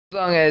As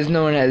long as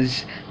no one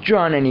has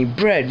drawn any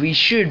bread, we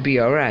should be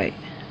alright.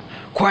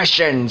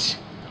 Questions!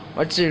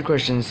 What's your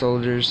question,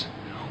 soldiers?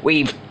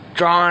 We've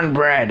drawn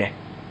bread.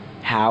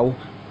 How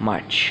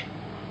much?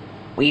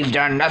 We've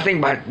done nothing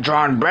but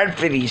drawn bread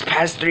for these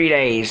past 3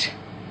 days.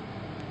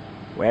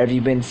 Where have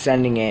you been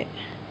sending it?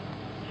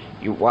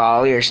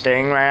 You're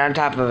staring right on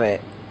top of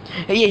it.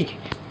 Hey!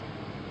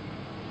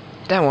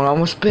 That one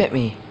almost bit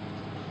me.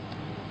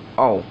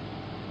 Oh,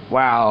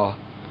 well,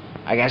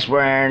 I guess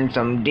we're in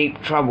some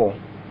deep trouble.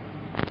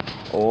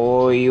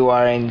 Oh, you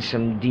are in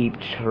some deep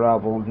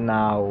trouble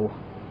now.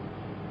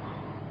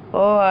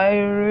 Oh, I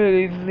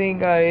really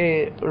think I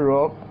hit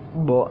rock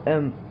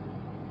bottom.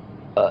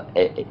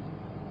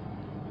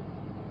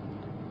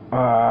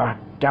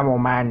 Devil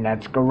man,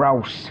 that's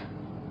gross.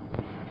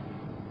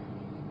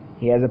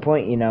 He has a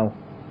point, you know.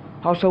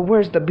 Also,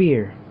 where's the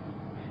beer?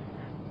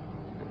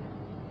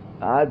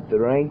 I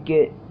drank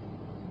it.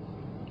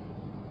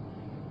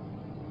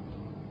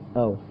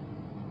 Oh.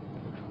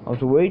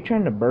 Also, were you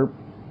trying to burp?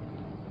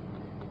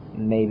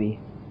 Maybe.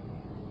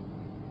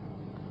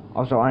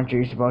 Also, aren't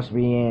you supposed to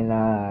be in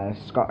a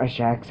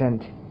Scottish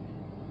accent?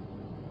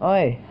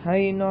 Oi, how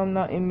you know I'm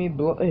not in me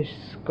British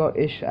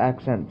Scottish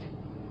accent?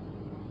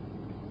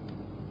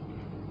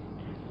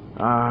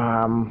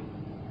 I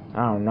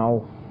don't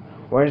know.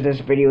 Where's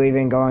this video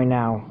even going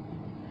now?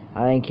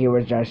 I think he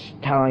was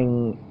just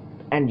telling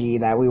Angie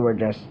that we were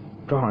just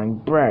drawing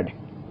bread.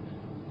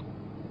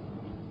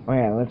 Oh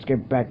yeah, let's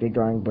get back to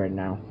drawing bread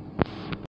now.